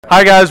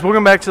Hi guys,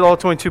 welcome back to the All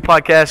 22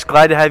 podcast.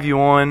 Glad to have you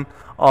on.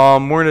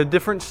 We're in a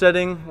different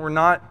setting. We're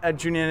not at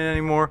Juniata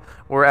anymore.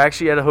 We're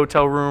actually at a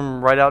hotel room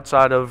right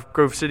outside of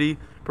Grove City,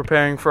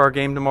 preparing for our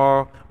game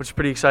tomorrow, which is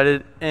pretty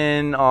excited.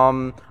 And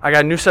I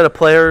got a new set of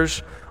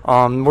players.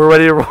 We're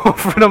ready to roll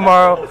for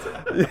tomorrow.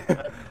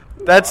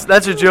 That's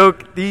a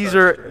joke. These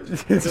are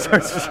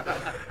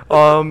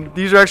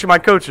actually my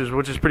coaches,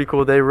 which is pretty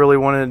cool. They really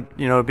wanted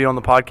to be on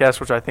the podcast,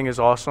 which I think is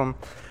awesome.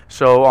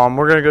 So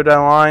we're going to go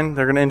down the line.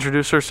 They're going to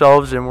introduce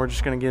ourselves, and we're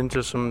just going to get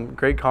into some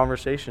great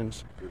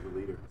conversations. You're the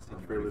leader.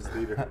 Fearless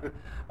leader.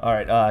 All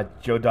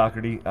right, Joe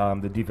Doherty,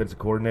 the defensive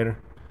coordinator.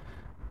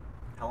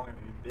 How long have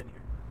you been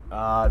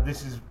here?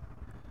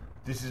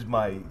 This is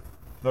my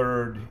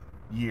third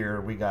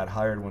year. We got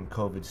hired when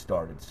COVID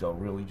started, so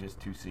really just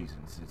 2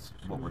 seasons is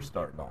what we're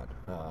starting on.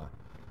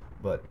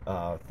 But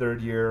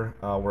third year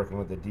working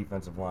with the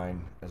defensive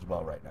line as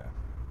well right now.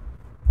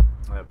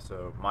 Yep,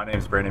 so my name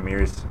is Brandon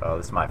Mears.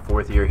 This is my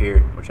 4th year here,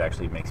 which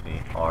actually makes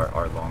me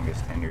our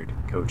longest tenured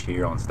coach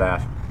here on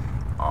staff.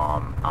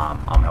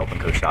 I'm helping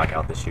Coach Doc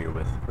out this year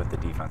with the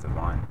defensive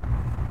line.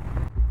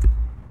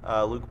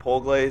 Luke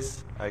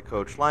Polglaze. I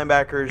coach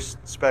linebackers,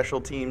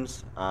 special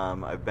teams.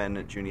 I've been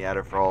at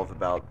Juniata for all of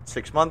about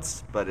 6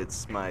 months, but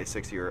it's my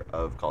 6th year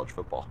of college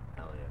football.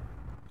 Hell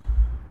yeah.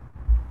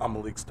 I'm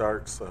Malik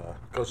Starks,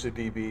 coach of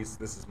DBs.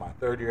 This is my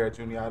 3rd year at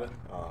Juniata.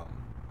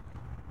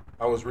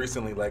 I was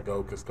recently let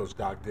go because Coach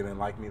Doc didn't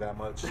like me that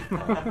much.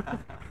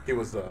 He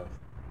was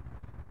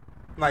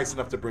nice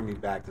enough to bring me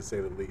back, to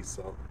say the least.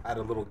 So I had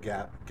a little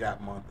gap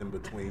month in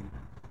between.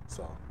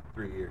 So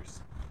 3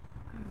 years.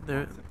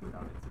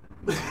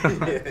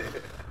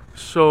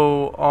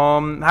 So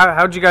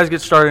how'd you guys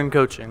get started in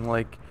coaching?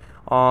 Like,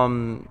 all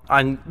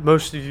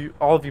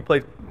of you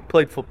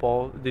played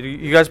football. Did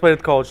you guys play at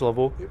the college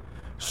level? Yep.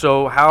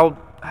 So how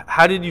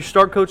did you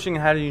start coaching,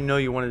 and how did you know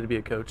you wanted to be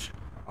a coach?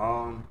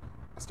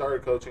 I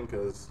started coaching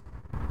because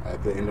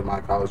at the end of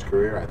my college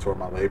career, I tore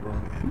my labrum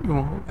and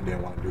I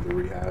didn't want to do the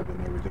rehab and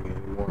everything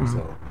anymore. Mm-hmm.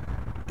 So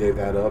gave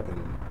that up,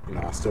 and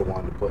I still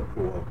wanted to play.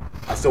 Well,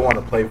 I still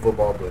wanted to play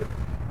football, but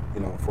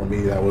for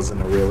me that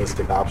wasn't a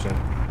realistic option.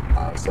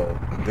 So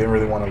didn't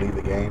really want to leave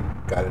the game.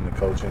 Got into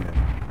coaching,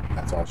 and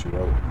that's all she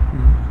wrote.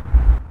 Mm-hmm.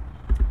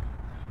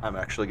 I'm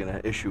actually going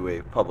to issue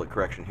a public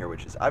correction here,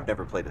 which is I've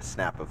never played a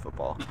snap of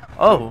football.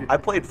 Oh. I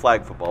played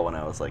flag football when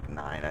I was like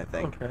 9, I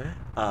think. Okay.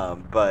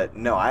 But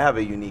no, I have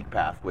a unique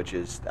path, which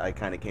is I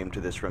kind of came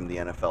to this from the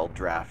NFL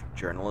draft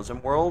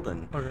journalism world,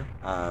 and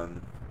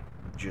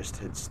just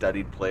had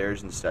studied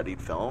players and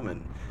studied film,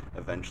 and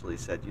eventually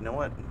said, you know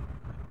what,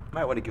 I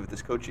might want to give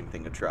this coaching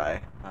thing a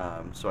try.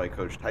 So I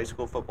coached high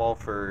school football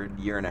for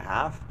a year and a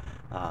half,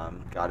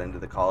 got into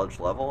the college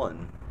level,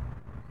 and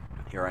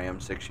here I am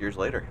 6 years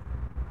later.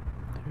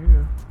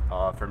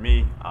 For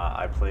me,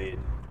 I played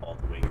all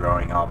the way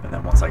growing up, and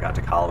then once I got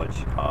to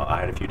college, I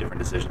had a few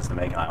different decisions to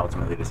make, and I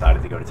ultimately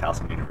decided to go to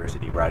Towson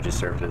University, where I just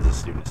served as a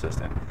student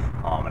assistant.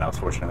 And I was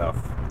fortunate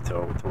enough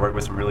to work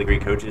with some really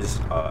great coaches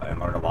and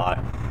learn a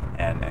lot,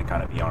 and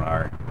kind of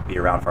be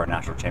around for our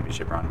national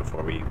championship run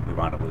before we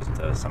wound up losing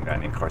to some guy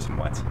named Carson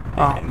Wentz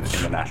in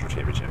the national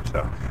championship.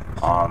 So,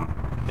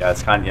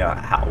 it's kind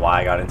of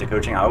why I got into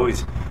coaching. I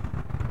always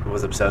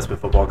was obsessed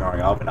with football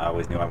growing up, and I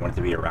always knew I wanted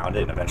to be around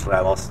it, and eventually I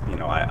lost,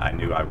 I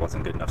knew I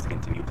wasn't good enough to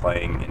continue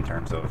playing in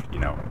terms of,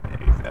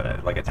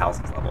 like a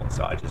Towson's level.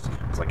 So I just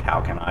was like,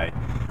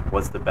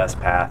 what's the best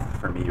path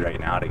for me right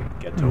now to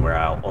get to where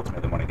I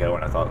ultimately want to go?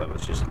 And I thought that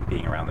was just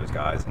being around those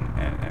guys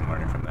and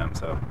learning from them.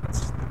 So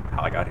that's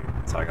how I got here.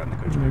 That's how I got into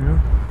coaching.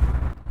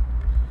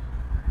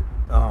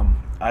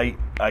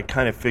 I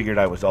kind of figured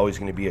I was always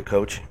going to be a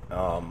coach.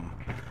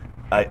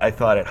 I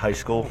thought at high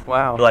school.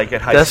 Wow. Like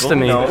at high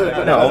Destiny. school.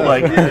 No,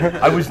 like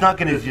I was not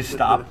going to just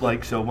stop.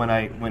 Like, so when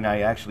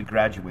I actually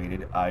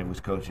graduated, I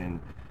was coaching.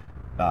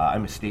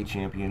 I'm a state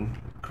champion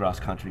cross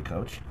country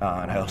coach,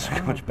 and I also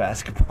coach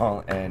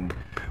basketball and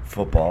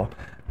football.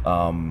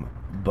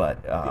 But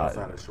He also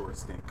had a short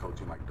stint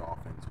coaching like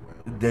Dolphins.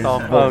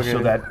 So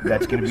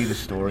that's going to be the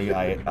story.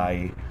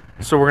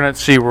 So we're gonna at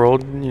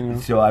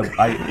SeaWorld, So I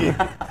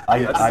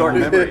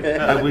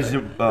was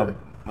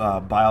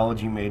a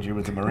biology major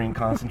with a Marine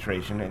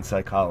concentration and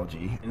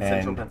psychology in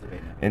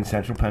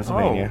Central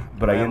Pennsylvania.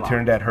 But I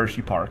interned at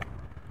Hershey Park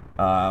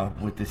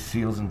with the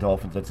Seals and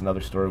Dolphins. That's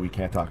another story we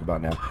can't talk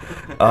about now.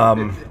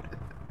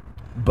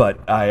 But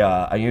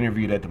I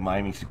interviewed at the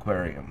Miami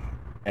Aquarium,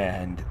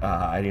 and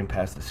I didn't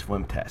pass the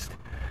swim test.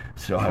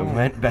 So I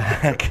went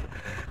back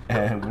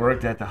and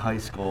worked at the high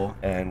school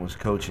and was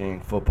coaching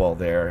football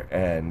there,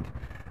 and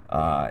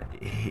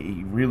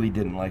he really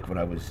didn't like what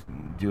I was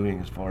doing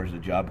as far as the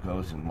job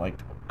goes, and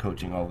liked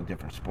coaching all the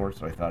different sports,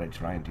 so I thought I'd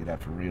try and do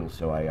that for real.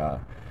 So I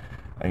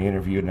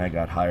interviewed, and I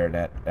got hired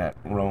at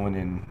Rowan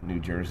in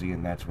New Jersey,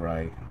 and that's where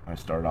I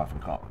started off in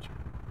college.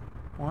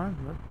 Wow.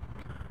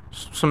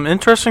 Some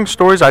interesting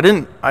stories. I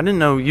didn't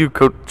know you,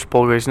 Coach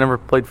Polglaze, never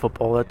played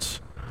football. That's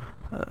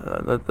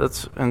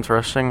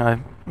interesting.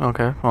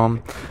 Okay.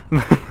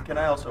 Can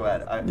I also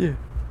add?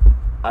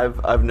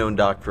 I've known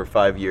Doc for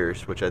 5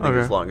 years, which I think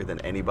is longer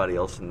than anybody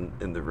else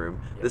in the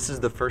room. Yep. This is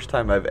the first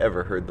time I've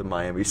ever heard the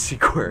Miami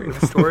Seaquarium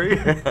story,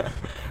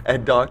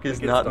 and Doc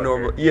is not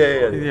normal.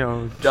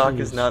 Yeah. Doc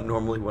is not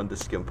normally one to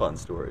skimp on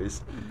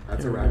stories.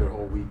 That's a rabbit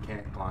hole we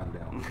can't climb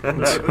down.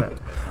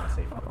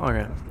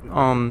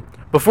 Okay.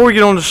 Before we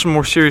get on to some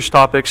more serious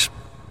topics,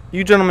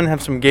 you gentlemen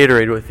have some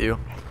Gatorade with you.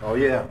 Oh,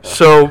 yeah.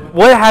 So,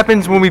 what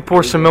happens when we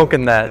pour some milk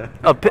in that?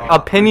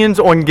 Opinions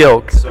on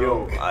Gilk.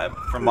 So,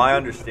 from my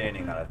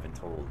understanding that I've been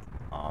told,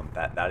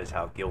 that is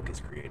how Gilk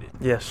is created.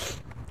 Yes.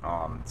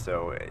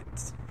 So,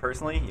 it's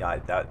personally,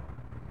 that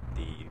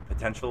the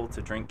potential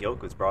to drink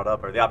Gilk was brought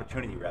up, or the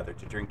opportunity, rather,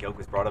 to drink Gilk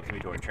was brought up to me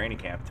during training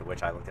camp, to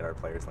which I looked at our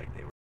players like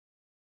they were.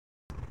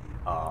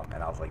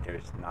 And I was like,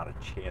 there's not a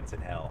chance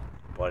in hell.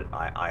 But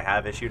I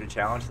have issued a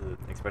challenge,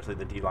 especially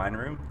the D-line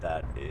room,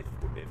 that if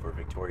we're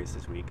victorious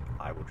this week,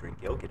 I will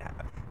drink Gilk.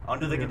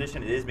 Under the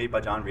condition, it is made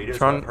by John Ritos,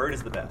 so I've heard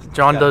is the best.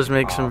 John does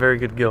make some very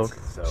good Gilk.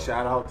 So.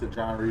 Shout out to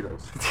John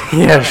Ritos.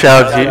 Yeah,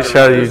 shout out to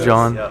you,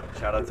 John. Yeah,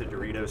 shout out to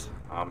Doritos,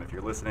 if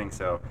you're listening.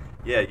 So,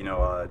 yeah,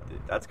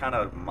 that's kind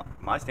of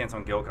my stance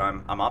on Gilk.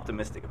 I'm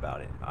optimistic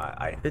about it.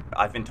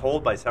 I've been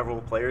told by several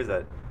players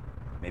that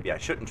maybe I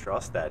shouldn't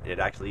trust, that it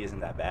actually isn't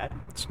that bad.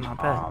 It's not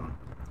bad.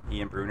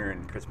 Ian Bruner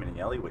and Chris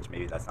Minignelli, which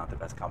maybe that's not the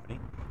best company,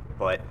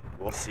 but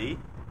we'll see.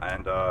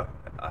 And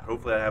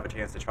hopefully I have a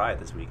chance to try it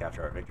this week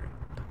after our victory.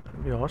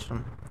 That'd be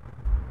awesome.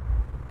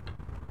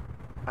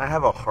 I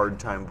have a hard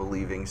time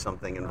believing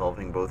something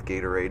involving both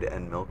Gatorade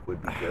and milk would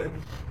be good,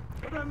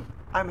 but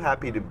I'm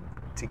happy to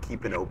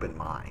keep an open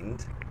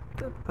mind.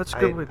 That's a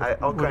good way to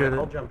look at it.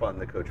 I'll jump on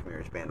the Coach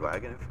Mears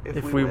bandwagon.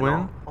 If we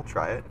win, I'll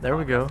try it. There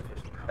we go.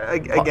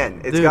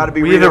 Again, it's got to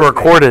be. We either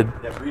recorded.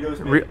 Yeah,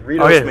 Ritos made.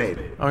 Ritos made.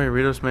 Oh yeah,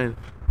 Ritos made.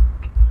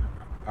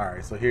 All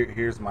right, so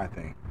here's my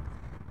thing.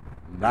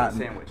 Not a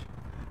sandwich.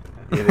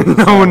 It is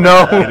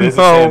a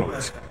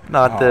sandwich.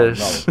 Not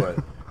this. No,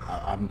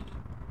 but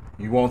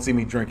you won't see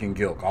me drinking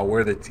Gilk. I'll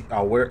wear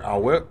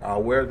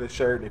I'll wear the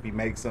shirt if he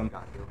makes them.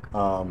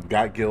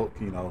 Got Gilk,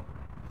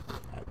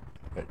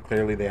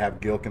 Clearly they have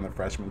Gilk in the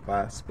freshman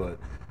class, but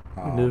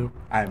I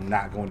am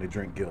not going to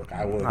drink Gilk.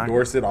 I will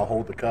endorse it. I'll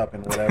hold the cup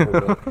and whatever.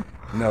 But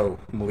no,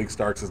 Malik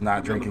Starks is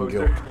not drinking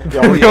Gilk.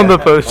 On the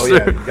poster. Oh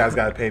yeah, you guys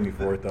got to pay me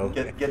for it though.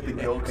 Get the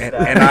Gilk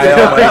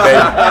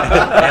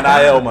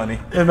NIL money,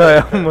 baby.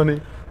 NIL money.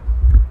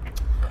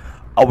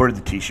 I'll wear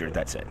the T-shirt.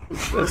 That's it.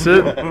 That's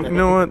it. You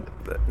know what?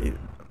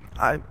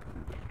 I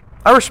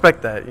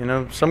respect that.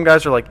 Some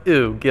guys are like,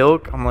 ew,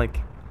 Gilk. I'm like,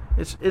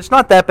 it's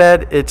not that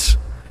bad. Hell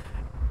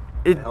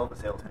of a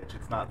sales pitch.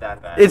 It's not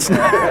that bad.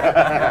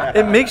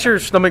 It makes your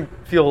stomach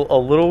feel a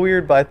little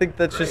weird, but I think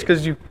that's just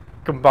because you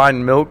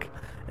combine milk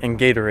and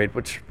Gatorade,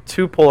 which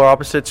two polar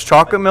opposites.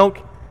 Chocolate milk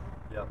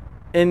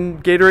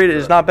and Gatorade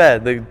is not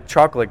bad. The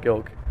chocolate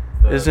Gilk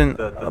isn't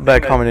a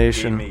bad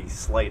combination. What gave me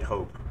slight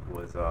hope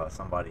was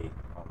somebody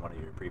on one of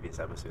your previous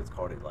episodes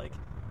called it like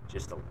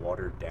just a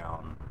watered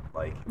down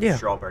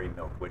strawberry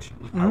milk, which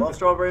I love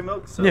strawberry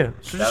milk.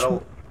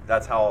 So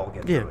that's how I'll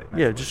get through it.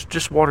 Yeah,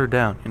 just watered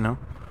down,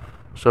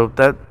 So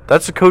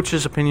that's the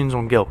coach's opinions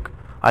on Gilk.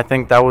 I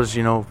think that was,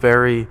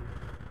 very,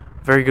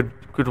 very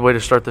good way to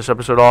start this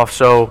episode off.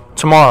 So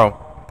tomorrow,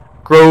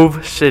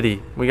 Grove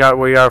City. We got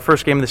our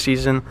first game of the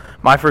season.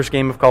 My first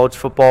game of college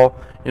football.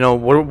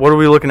 What are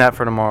we looking at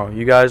for tomorrow?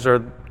 You guys are,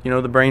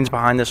 the brains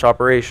behind this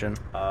operation.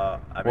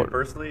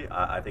 Personally,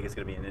 I think it's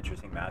going to be an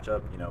interesting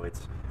matchup.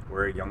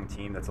 We're a young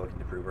team that's looking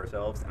to prove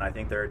ourselves, and I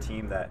think they're a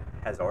team that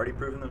has already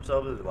proven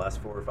themselves over the last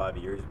 4 or 5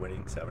 years,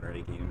 winning 7 or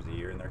 8 games a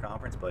year in their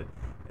conference. But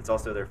it's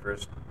also their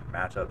first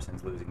matchup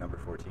since losing number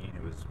 14,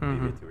 who was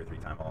maybe a 2 or 3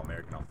 time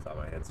All-American off the top of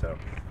my head. So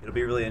it'll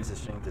be really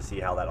interesting to see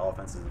how that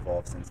offense has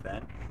evolved since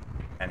then,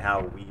 and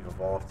how we've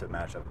evolved to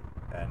match up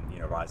and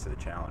rise to the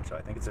challenge. So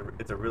I think it's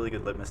a really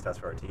good litmus test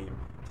for our team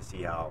to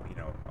see how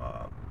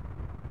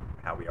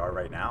how we are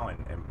right now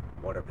and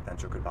what our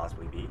potential could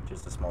possibly be.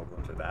 Just a small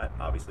glimpse of that.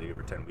 Obviously,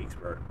 over 10 weeks,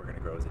 we're going to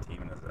grow as a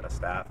team and as a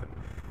staff and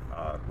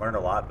learn a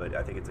lot. But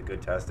I think it's a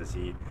good test to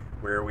see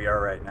where we are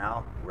right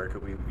now, where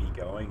could we be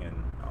going,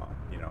 and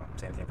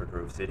same thing for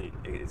Grove City.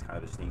 It's kind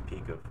of a sneak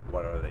peek of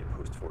what are they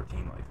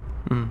post-14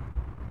 like.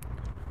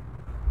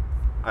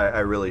 I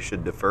really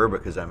should defer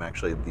because I'm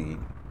actually the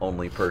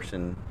only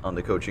person on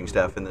the coaching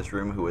staff in this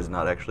room who has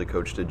not actually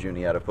coached a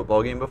Juniata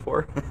football game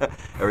before.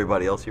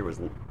 Everybody else here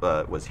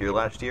was here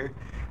last year.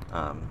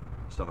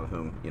 Some of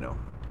whom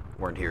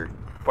weren't here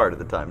part of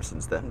the time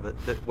since then, but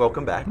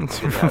welcome back. It's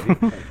good to have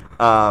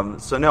you.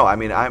 So no, I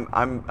mean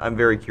I'm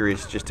very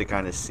curious just to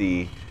kind of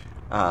see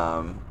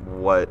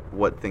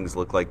what things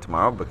look like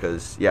tomorrow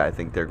because I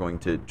think they're going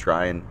to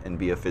try and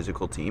be a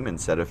physical team and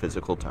set a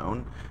physical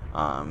tone.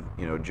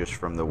 Just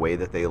from the way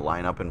that they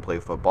line up and play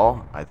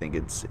football, I think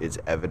it's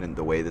evident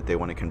the way that they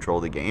want to control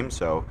the game.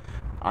 So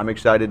I'm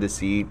excited to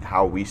see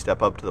how we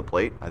step up to the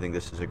plate. I think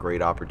this is a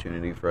great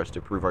opportunity for us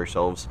to prove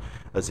ourselves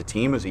as a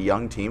team, as a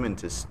young team, and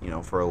to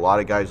for a lot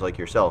of guys like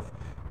yourself.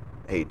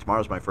 Hey,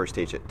 tomorrow's my first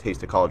taste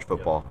of college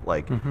football.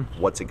 Like,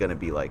 what's it going to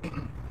be like?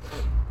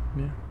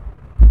 Yeah.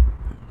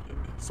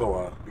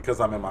 because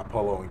I'm in my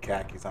polo and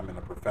khakis, I'm in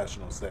a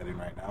professional setting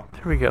right now.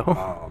 There we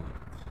go.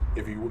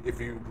 If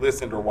you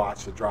listened or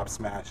watched the Drop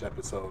Smash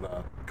episode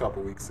a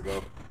couple weeks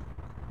ago,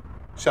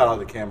 shout out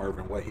to Cam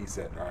Irvin, what he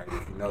said. All right,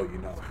 if you know, you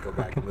know. Go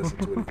back and listen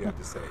to it if you have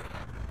to say it.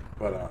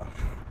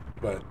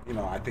 But you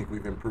know, I think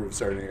we've improved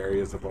certain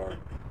areas of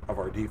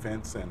our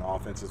defense and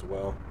offense as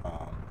well.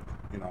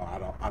 You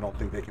know, I don't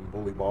think they can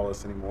bully ball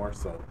us anymore.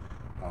 So,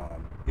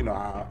 you know,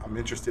 I'm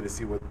interested to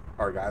see what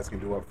our guys can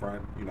do up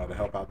front. You know, to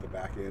help out the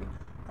back end.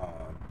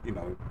 You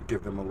know,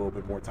 give them a little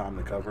bit more time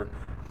to cover.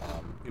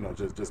 You know,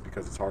 just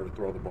because it's hard to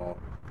throw the ball.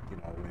 You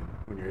know,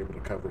 when you're able to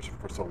cover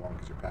for so long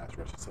because your pass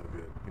rush is so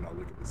good. You know,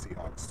 look at the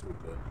Seahawks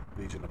with the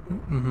Legion of Boom.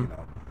 Mm-hmm. You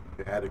know,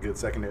 they had a good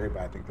secondary,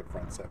 but I think the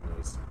front seven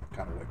was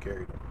kind of what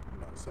carried them. You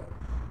know, so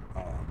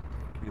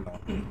you know,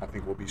 I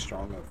think we'll be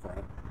strong up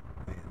front,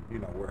 and you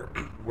know,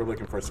 we're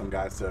looking for some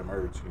guys to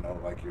emerge. You know,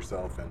 like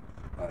yourself and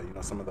you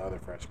know, some of the other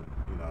freshmen.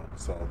 You know,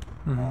 so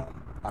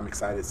I'm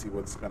excited to see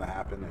what's going to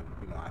happen, and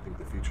you know, I think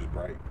the future's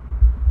bright.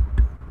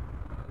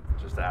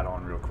 Just to add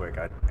on real quick,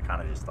 I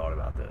kind of just thought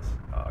about this.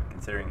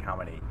 Considering how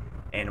many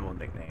animal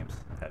nicknames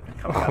have been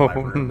coming out of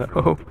my room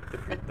through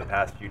the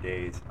past few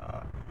days,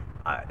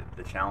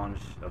 the challenge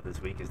of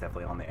this week is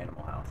definitely on the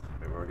Animal House.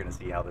 We're going to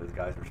see how those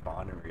guys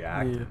respond and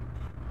react. Yeah.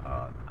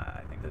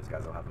 I think those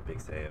guys will have a big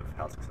say of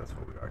how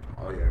successful we are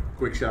tomorrow. Oh, yeah.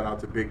 Quick shout out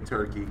to Big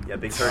Turkey. Yeah,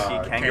 Big Turkey,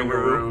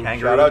 Kangaroo.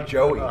 Shout out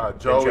Joey.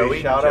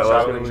 Joey. Shout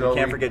out Joey.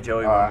 Can't forget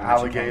Joey.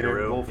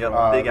 Alligator.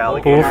 Big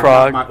alligator.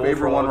 Bullfrog. My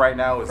favorite one right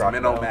now is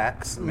Minnow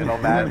Max. A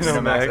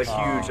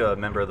huge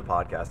member of the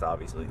podcast,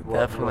 obviously.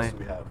 Definitely.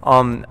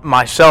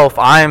 Myself,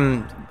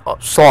 I'm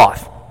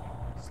Sloth.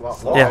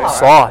 Sloth. Yeah,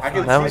 Sloth. I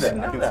can see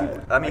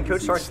that. I mean,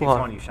 Coach Stark keeps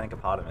calling you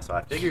Shankopotamus, so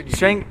I figured you'd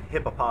be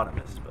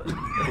hippopotamus, but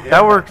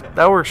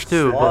that works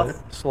too.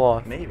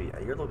 Sloth. Maybe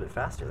you're a little bit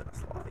faster than a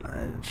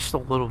sloth. Just a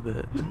little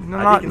bit.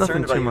 I'd be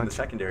concerned about you in the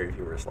secondary if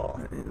you were a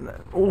sloth.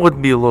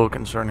 Would be a little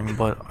concerning,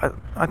 but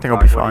I think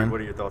I'll be fine. What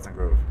are your thoughts on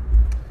Grove?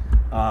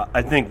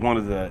 I think one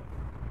of the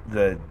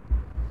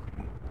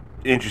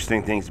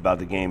interesting things about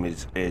the game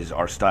is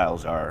our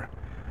styles are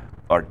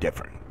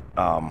different.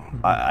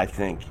 I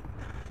think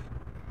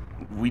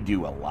we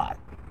do a lot,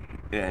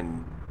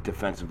 and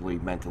defensively,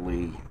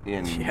 mentally,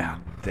 and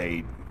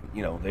they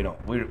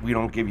don't. We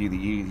don't give you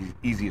the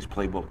easiest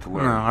playbook to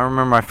learn. No, I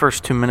remember my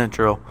first 2-minute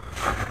drill.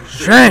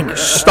 Shank,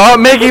 stop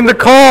making the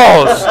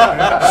calls.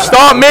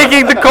 Stop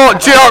making the call.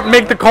 JR,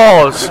 make the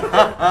calls.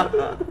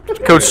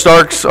 Coach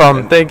Starks,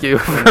 thank you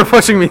for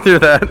pushing me through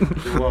that.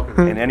 You're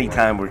welcome. And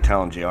anytime we're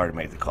telling JR to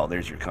make the call,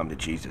 there's your come to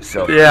Jesus.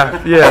 So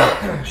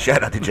Yeah.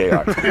 shout out to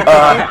JR.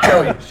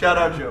 Joey. Shout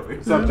out Joey.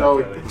 What's up,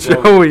 Joey?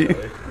 Joey.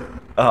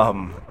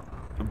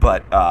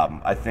 But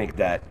I think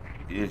that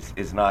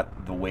is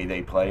not the way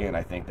they play, and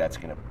I think that's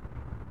going to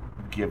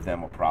give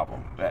them a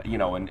problem. You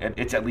know, and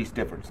it's at least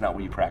different. It's not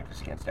what you practice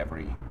against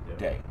every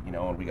day, you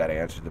know, and we got to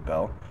answer the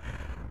bell.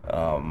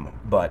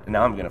 But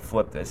now I'm going to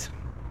flip this,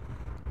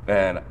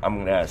 and I'm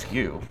going to ask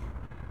you,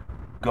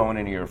 going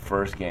into your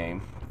first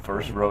game,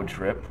 first road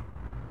trip,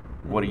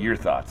 what are your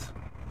thoughts?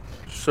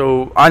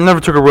 So I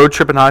never took a road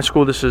trip in high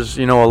school. This is,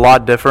 a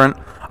lot different.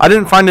 I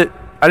didn't find it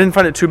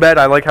too bad.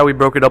 I like how we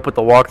broke it up with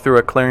the walkthrough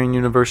at Clarion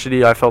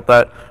University. I felt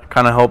that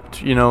kind of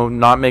helped,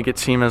 not make it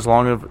seem as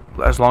long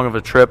of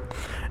a trip.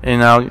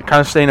 And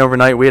kind of staying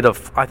overnight,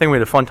 I think we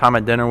had a fun time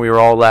at dinner. We were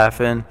all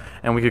laughing,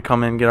 and we could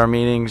come in, get our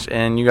meetings,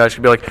 and you guys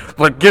could be like,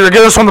 get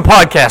us on the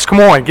podcast. Come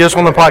on, get us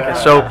on the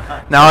podcast. So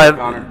now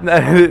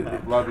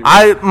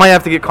I might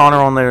have to get Connor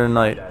on there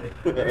tonight,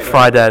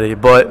 Fry Daddy,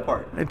 but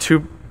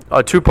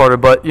two-parter.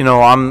 But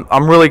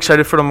I'm really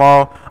excited for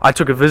tomorrow. I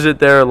took a visit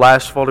there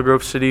last fall to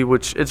Grove City,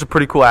 which it's a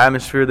pretty cool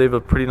atmosphere. They have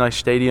a pretty nice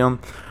stadium.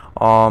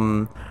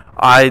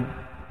 My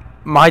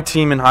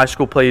team in high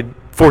school played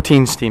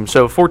 14's team.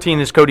 So 14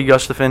 is Cody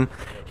Gustafson.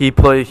 He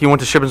went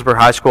to Shippensburg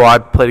High School. I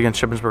played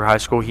against Shippensburg High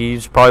School.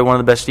 He's probably one of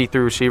the best D3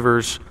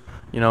 receivers,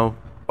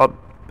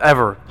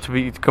 ever, to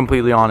be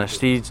completely honest.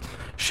 He's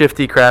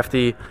shifty,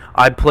 crafty.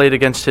 I played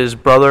against his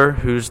brother,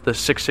 who's the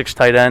 6'6"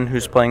 tight end,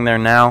 who's playing there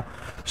now.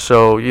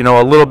 So,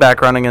 a little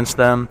background against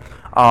them.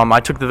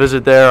 I took the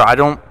visit there. I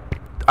don't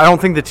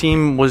think the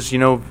team was,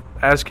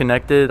 as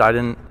connected. I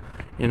didn't,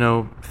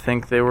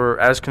 think they were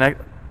as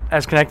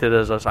connected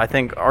as us. I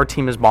think our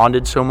team is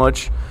bonded so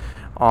much.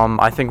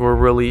 I think we're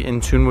really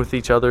in tune with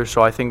each other,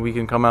 so I think we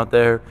can come out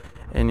there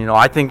and,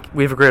 I think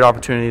we have a great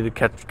opportunity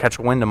to catch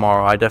a win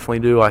tomorrow. I definitely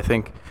do. I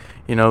think,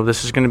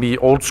 this is going to be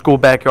old school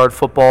backyard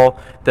football.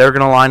 They're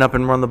going to line up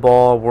and run the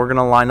ball. We're going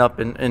to line up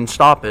and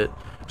stop it.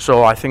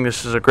 So I think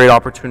this is a great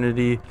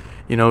opportunity,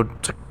 to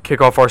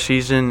kick off our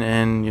season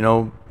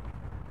and,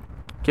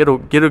 get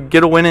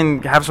a win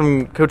and have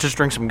some coaches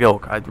drink some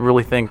Gilk. I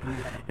really think,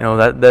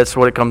 that's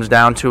what it comes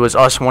down to, is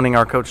us wanting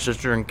our coaches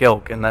to drink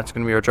Gilk, and that's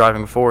going to be our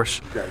driving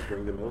force. You guys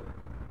drink the milk?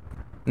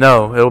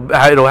 No,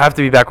 it'll have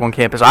to be back on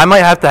campus. I might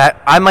have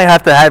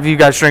to have you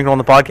guys drink it on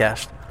the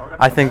podcast.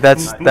 I think that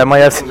might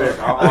have.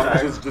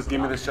 Just give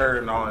me the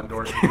shirt and I'll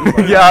endorse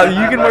it. Yeah,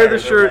 you can wear the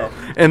shirt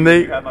and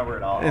You have my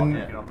word. I'll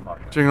get it on the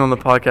podcast. Drinking on the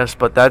podcast.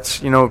 But that's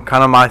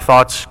kind of my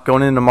thoughts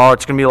going in tomorrow.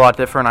 It's gonna be a lot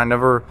different. I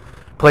never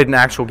played an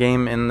actual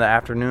game in the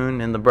afternoon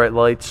in the bright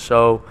lights,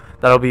 so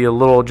that'll be a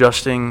little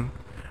adjusting.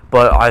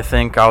 But I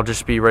think I'll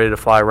just be ready to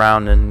fly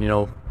around and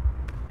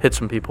hit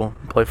some people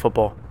and play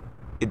football.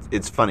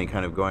 It's funny,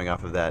 kind of going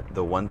off of that.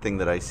 The one thing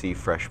that I see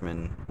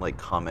freshmen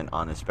comment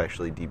on,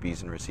 especially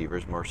DBs and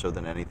receivers, more so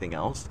than anything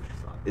else,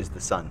 is the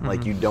sun.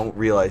 Mm-hmm. You don't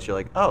realize, you're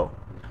like, oh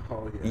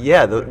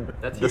yeah,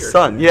 the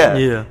sun.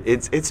 Yeah,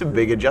 it's a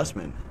big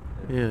adjustment.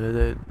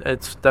 Yeah,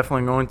 it's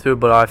definitely going to.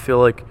 But I feel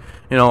like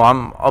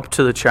I'm up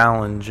to the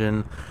challenge,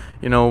 and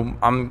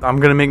I'm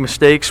gonna make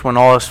mistakes. When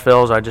all else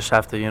fails, I just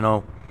have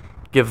to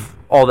give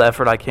all the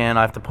effort I can.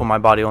 I have to put my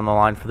body on the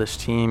line for this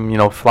team.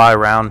 Fly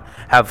around,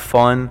 have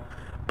fun.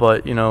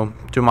 But,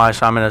 do my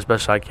assignment as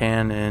best I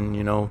can and,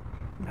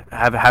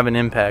 have an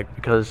impact,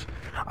 because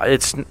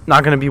it's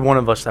not going to be one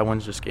of us that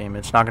wins this game.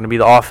 It's not going to be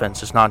the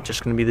offense. It's not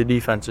just going to be the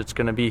defense. It's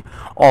going to be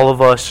all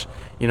of us,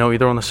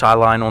 either on the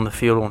sideline, on the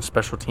field, on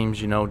special teams,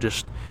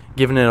 just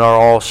giving it our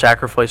all,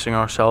 sacrificing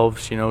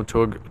ourselves,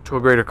 to a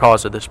greater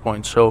cause at this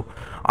point. So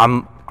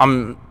I'm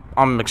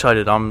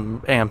excited.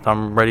 I'm amped.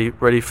 I'm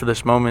ready for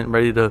this moment,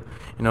 ready to,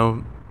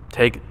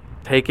 take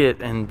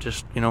it and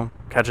just,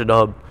 catch a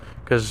dub.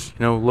 Because,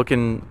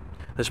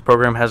 this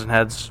program hasn't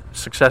had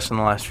success in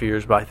the last few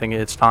years, but I think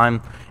it's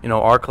time,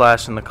 our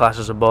class and the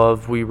classes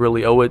above, we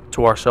really owe it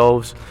to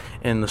ourselves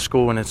in the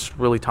school, and it's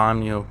really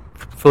time,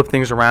 flip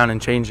things around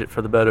and change it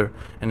for the better,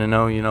 and to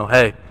know,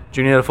 hey,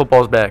 Juniata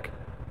football's back.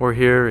 We're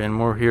here, and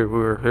we're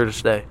here to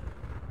stay.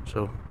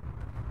 So,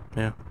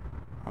 yeah.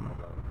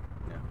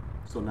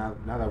 So now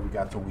that we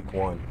got to week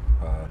one,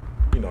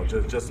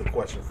 just a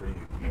question for you.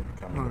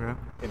 Coming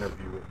to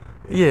interview it.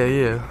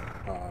 Yeah.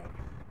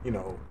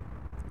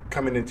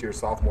 Coming into your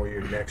sophomore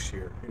year next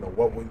year,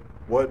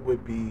 what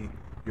would be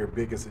your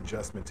biggest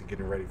adjustment to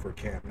getting ready for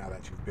camp now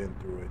that you've been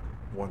through it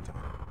one time?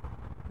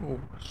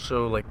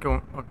 So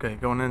going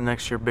in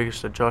next year,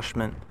 biggest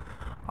adjustment,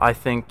 I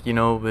think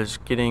is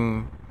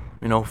getting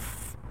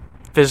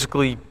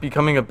physically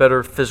becoming a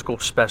better physical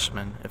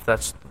specimen, if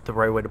that's the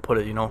right way to put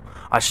it.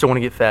 I still want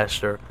to get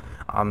faster.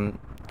 I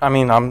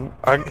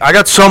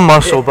got some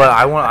muscle, but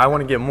I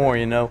want to get more.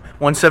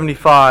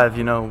 175.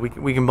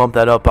 We can bump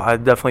that up. I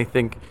definitely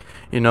think.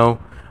 I'll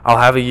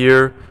have a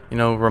year,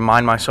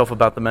 remind myself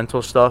about the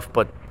mental stuff,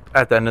 but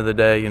at the end of the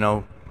day,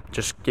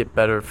 just get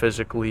better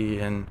physically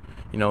and,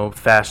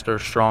 faster,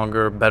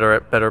 stronger,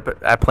 better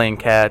at playing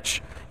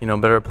catch,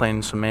 better at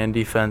playing some man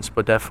defense,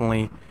 but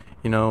definitely,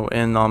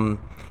 and,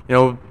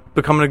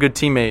 becoming a good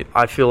teammate.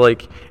 I feel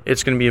like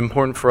it's going to be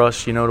important for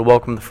us, to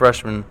welcome the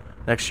freshmen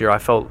next year. I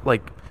felt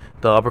like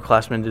the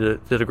upperclassmen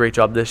did a great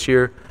job this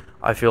year.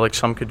 I feel like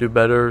some could do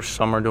better,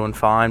 some are doing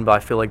fine, but I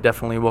feel like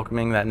definitely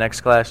welcoming that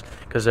next class,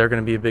 because they're going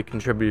to be a big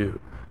contributor.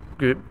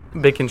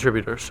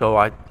 So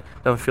I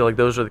don't feel like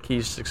those are the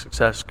keys to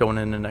success going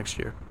into next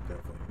year.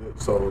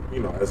 Definitely. So,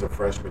 as a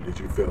freshman, did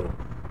you feel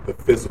the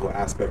physical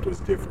aspect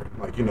was different?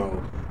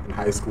 In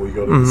high school, you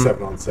go to the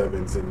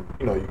 7-on-7s and,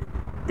 you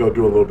go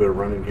do a little bit of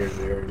running here and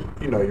there, and,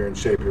 you're in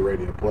shape, you're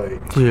ready to play.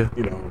 Yeah.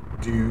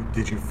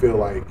 Did you feel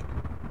like,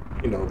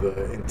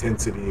 the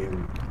intensity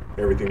and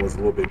everything was a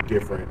little bit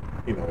different,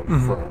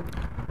 from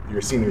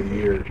your senior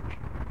year,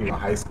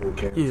 high school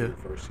camp to your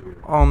first year?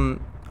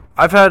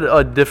 I've had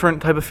a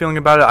different type of feeling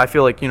about it. I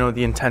feel like,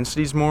 the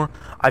intensity's more.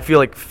 I feel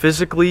like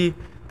physically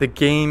the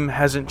game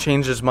hasn't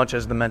changed as much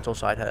as the mental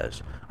side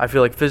has. I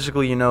feel like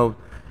physically,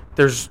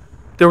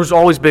 there was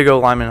always big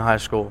O-linemen in high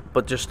school,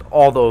 but just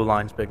all the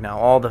O-line's big now.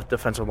 All the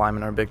defensive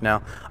linemen are big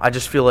now. I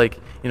just feel like,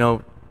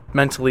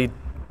 mentally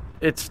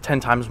it's 10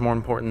 times more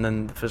important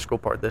than the physical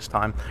part this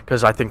time,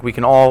 because I think we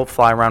can all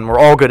fly around. We're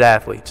all good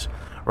athletes,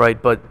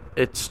 right? But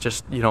it's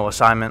just,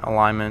 assignment,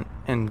 alignment,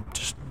 and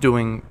just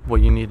doing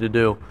what you need to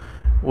do.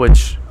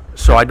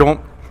 So I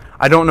don't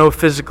know if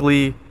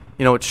physically,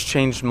 it's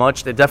changed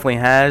much. It definitely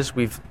has.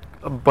 We've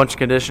a bunch of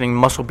conditioning.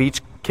 Muscle Beach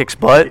kicks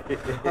butt.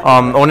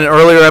 On an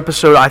earlier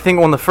episode, I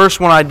think on the first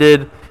one I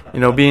did,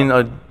 being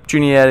a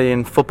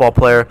Juniatian football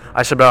player,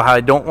 I said about how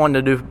I don't want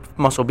to do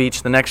Muscle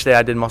Beach. The next day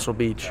I did Muscle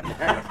Beach.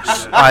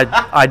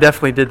 I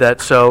definitely did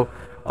that. So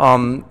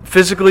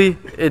physically,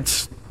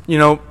 it's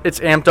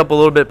amped up a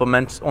little bit, but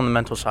on the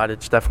mental side,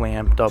 it's definitely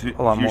amped up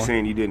a lot more. You're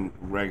saying you didn't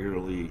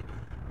regularly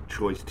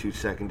choice 2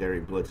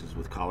 secondary blitzes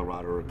with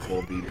Colorado or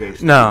Colby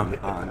based on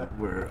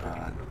where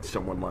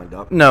someone lined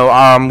up?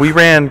 No, we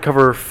ran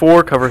cover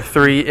 4, cover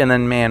 3, and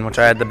then man, which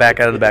I had the back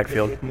out of the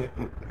backfield.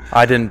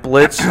 I didn't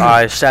blitz.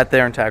 I sat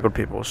there and tackled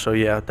people. So,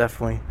 yeah,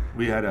 definitely.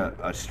 We had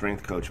a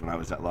strength coach when I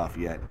was at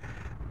Lafayette,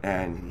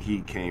 and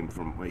he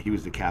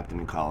was the captain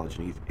in college,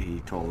 and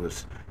he told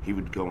us he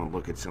would go and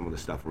look at some of the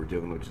stuff we're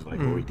doing, which is like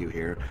what we do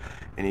here.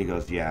 And he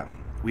goes, yeah,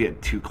 we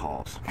had 2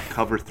 calls,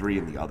 cover 3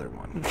 and the other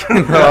one.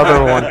 The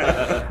other one.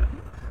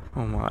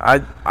 Oh,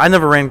 my. I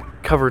never ran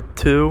cover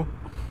 2.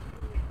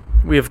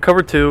 We have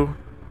cover 2.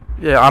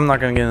 Yeah, I'm not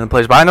gonna get into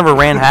plays, but I never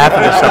ran half of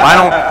this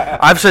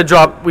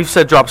stuff. We've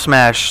said drop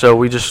smash, so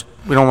we don't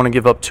want to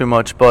give up too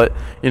much. But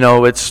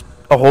it's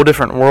a whole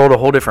different world, a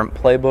whole different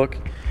playbook,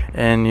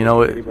 and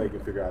anybody can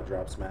figure out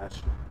drop smash.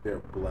 They're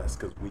blessed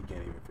because we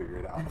can't even figure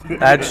it out.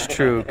 That's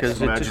true,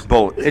 because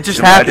it just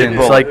happens.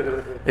 Like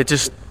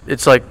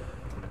it's like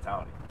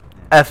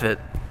F it,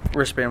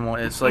 wristband one.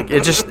 It's like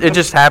it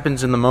just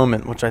happens in the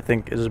moment, which I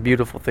think is a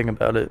beautiful thing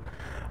about it.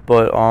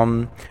 But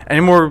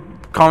any more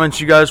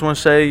comments you guys want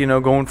to say?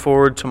 Going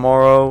forward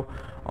tomorrow,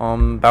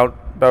 about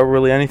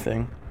really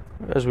anything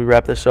as we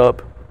wrap this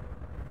up.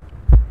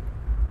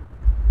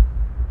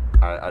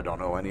 I don't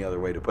know any other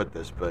way to put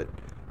this, but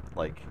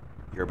like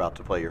you're about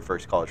to play your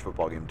first college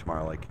football game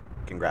tomorrow. Like,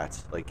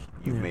 congrats! Like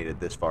you've made it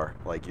this far.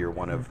 Like you're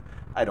one of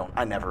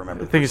I never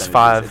remember. I think it's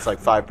 5. It's like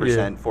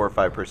 5%, 4 or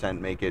 5%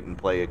 make it and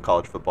play a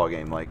college football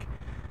game. Like,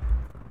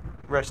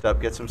 rest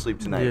up, get some sleep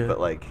tonight. Yeah. But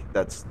like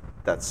that's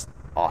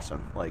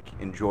awesome. Like,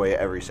 enjoy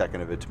every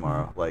second of it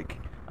tomorrow. Like,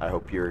 I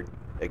hope you're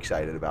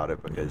excited about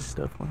it because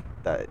definitely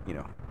that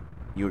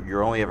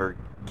you're only ever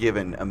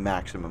given a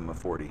maximum of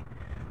 40,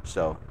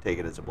 so take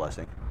it as a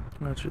blessing.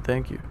 That's your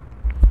thank you.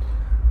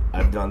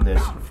 I've done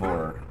this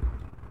for.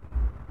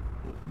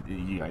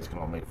 You guys can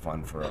all make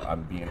fun for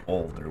I'm being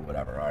old or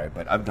whatever, all right?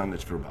 But I've done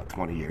this for about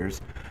 20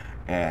 years,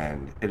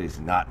 and it is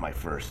not my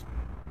first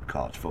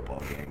college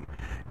football game,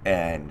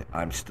 and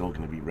I'm still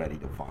going to be ready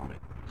to vomit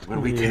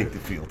when we take the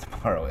field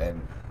tomorrow.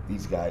 And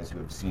these guys who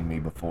have seen me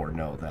before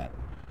know that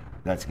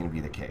that's going to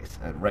be the case.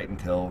 And right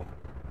until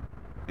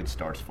it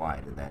starts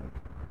flying, and then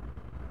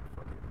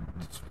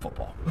it's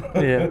football.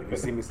 Yeah. If you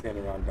see me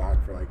standing around Doc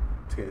for like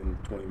 10,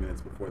 20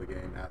 minutes before the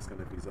game, asking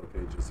if he's okay,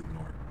 just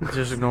ignore it.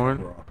 Just ignore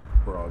it?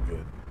 We're all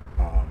good.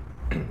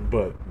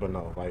 But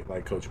no,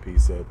 like Coach P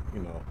said,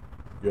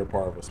 you're a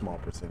part of a small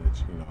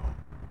percentage.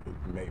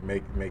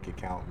 Make it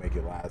count, make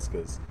it last,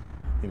 because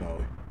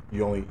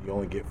you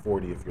only get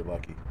 40 if you're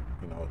lucky.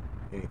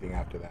 Anything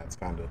after that's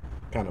kind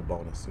of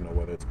bonus.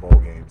 Whether it's bowl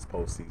games,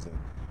 postseason.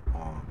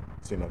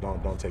 So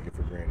don't take it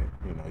for granted.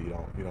 You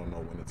don't know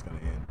when it's going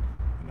to end.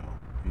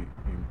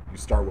 You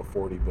start with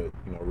 40, but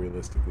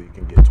realistically you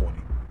can get 20.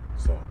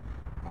 So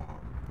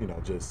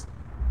just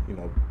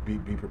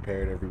be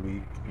prepared every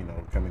week.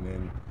 Coming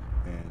in,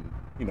 and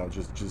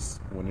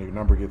just when your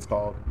number gets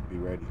called, be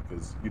ready,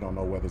 because you don't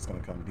know whether it's going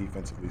to come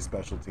defensively,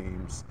 special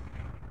teams.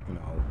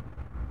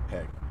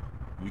 Heck,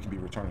 you can be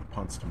returning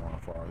punts tomorrow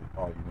for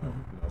all you know.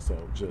 So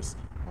just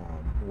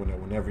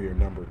whenever your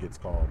number gets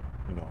called,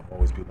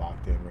 always be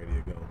locked in, ready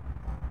to go.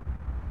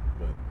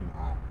 But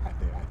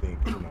I think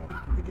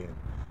again,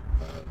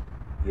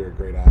 you're a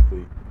great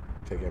athlete.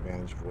 Take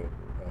advantage of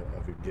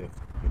your gift.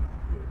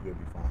 You'll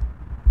be fine.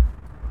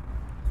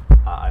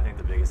 I think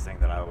the biggest thing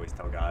that I always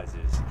tell guys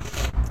is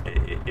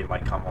it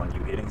might come on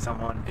you hitting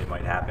someone. It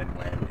might happen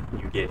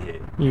when you get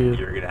hit. Yeah.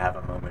 You're going to have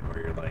a moment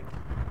where you're like,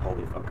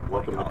 holy fuck,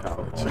 welcome to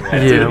college.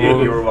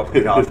 Football. You were welcome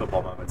to college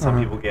football moment. Some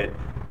people get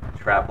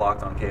trap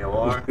blocked on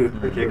KOR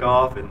for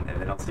kickoff,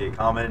 and they don't see it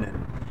coming,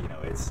 and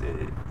it's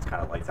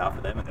kind of lights out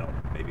for them, and they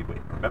don't maybe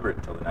remember it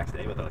until the next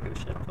day, but they're like, oh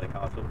shit, I'm playing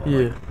college football.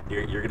 Yeah. Like,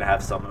 you're going to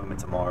have some moment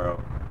tomorrow,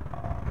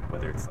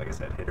 whether it's, like I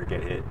said, hit or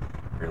get hit.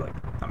 You're like,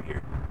 I'm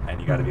here, and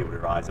you got to be able to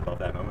rise above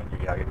that moment. You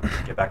got to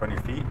get back on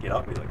your feet, get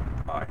up, and be like,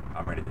 all right,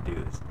 I'm ready to do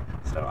this.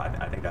 So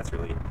I think that's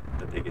really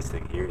the biggest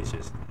thing here is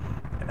just,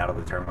 and that'll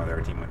determine whether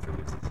our team wins or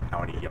loses. How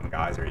many young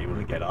guys are able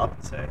to get up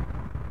and say,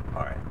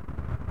 all right,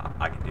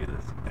 I can do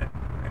this, and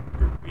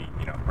we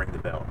ring the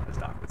bell, as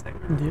Doc would say.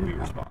 We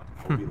respond.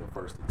 I'll be the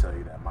first to tell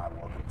you that my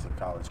welcome to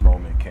college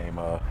moment came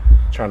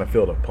trying to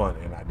field a punt,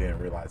 and I didn't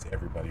realize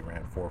everybody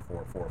ran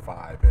 4.4,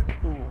 4.5,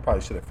 and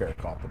probably should have fair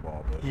caught the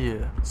ball, but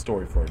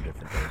story for a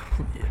different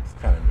day. It's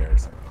kind of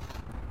embarrassing.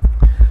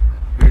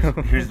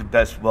 Here's the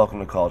best welcome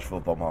to college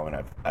football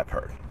moment I've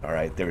heard. All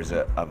right,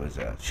 I was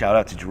shout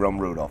out to Jerome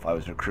Rudolph. I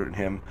was recruiting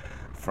him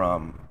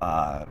from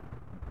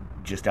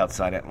just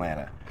outside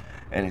Atlanta,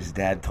 and his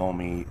dad told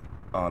me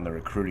on the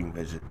recruiting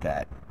visit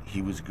that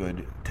he was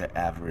good to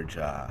average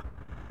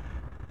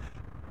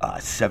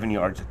 7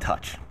 yards a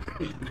touch.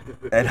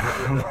 And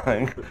I'm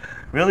like,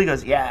 really? He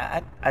goes,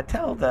 yeah, I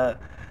tell the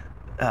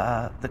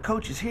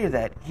coaches here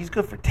that he's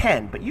good for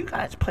 10, but you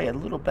guys play a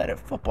little better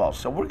football,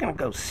 so we're going to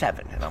go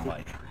 7. And I'm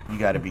like, you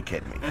got to be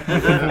kidding me.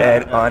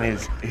 And on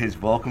his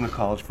welcome to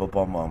college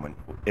football moment,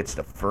 it's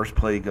the first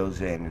play he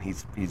goes in, and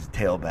he's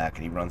tailback,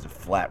 and he runs a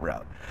flat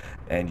route.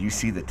 And you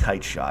see the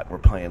tight shot. We're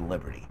playing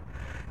Liberty.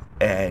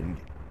 And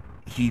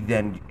he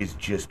then is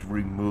just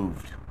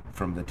removed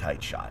from the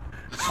tight shot.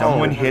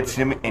 Someone hits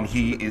him, and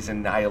he is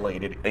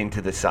annihilated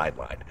into the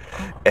sideline.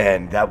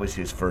 And that was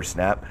his first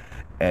snap.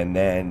 And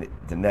then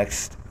the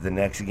next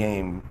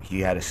game,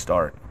 he had a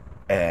start,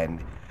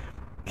 and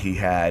he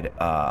had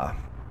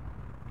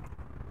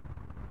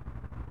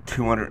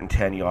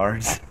 210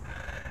 yards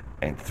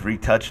and 3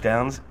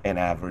 touchdowns and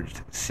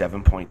averaged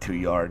 7.2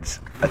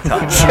 yards a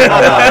touch.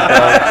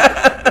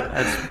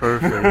 That's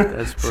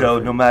perfect. So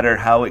no matter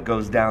how it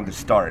goes down to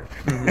start,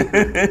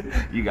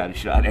 you got a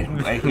shot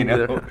anyway,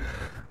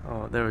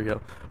 Oh, there we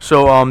go.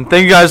 So,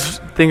 thank you guys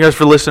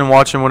for listening,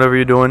 watching, whatever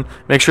you're doing.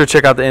 Make sure to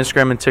check out the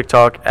Instagram and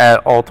TikTok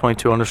at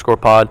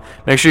all22_pod.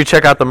 Make sure you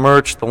check out the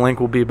merch. The link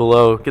will be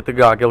below. Get the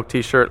Got Gilk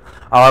t-shirt.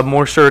 I'll have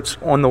more shirts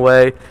on the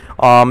way.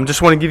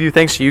 Just want to give you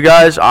thanks to you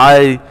guys.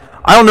 I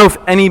don't know if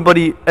any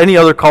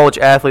other college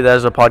athlete that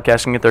has a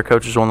podcast can get their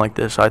coaches on like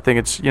this. I think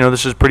it's,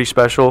 this is pretty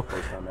special.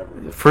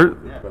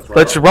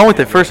 Let's run with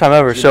it. First time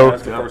ever. So,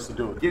 Guinness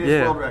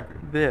World Record.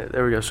 Yeah,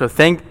 there we go. So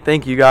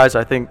thank you guys.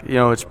 I think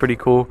it's pretty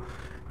cool,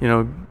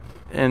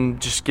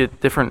 and just get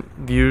different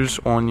views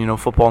on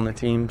football and the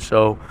team.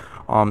 So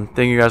thank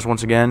you guys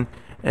once again.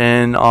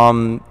 And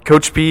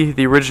Coach P,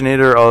 the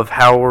originator of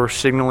how we're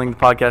signaling the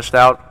podcast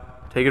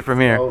out, take it from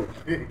here.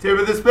 Tip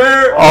of the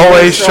spear.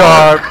 Always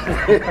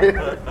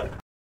sharp.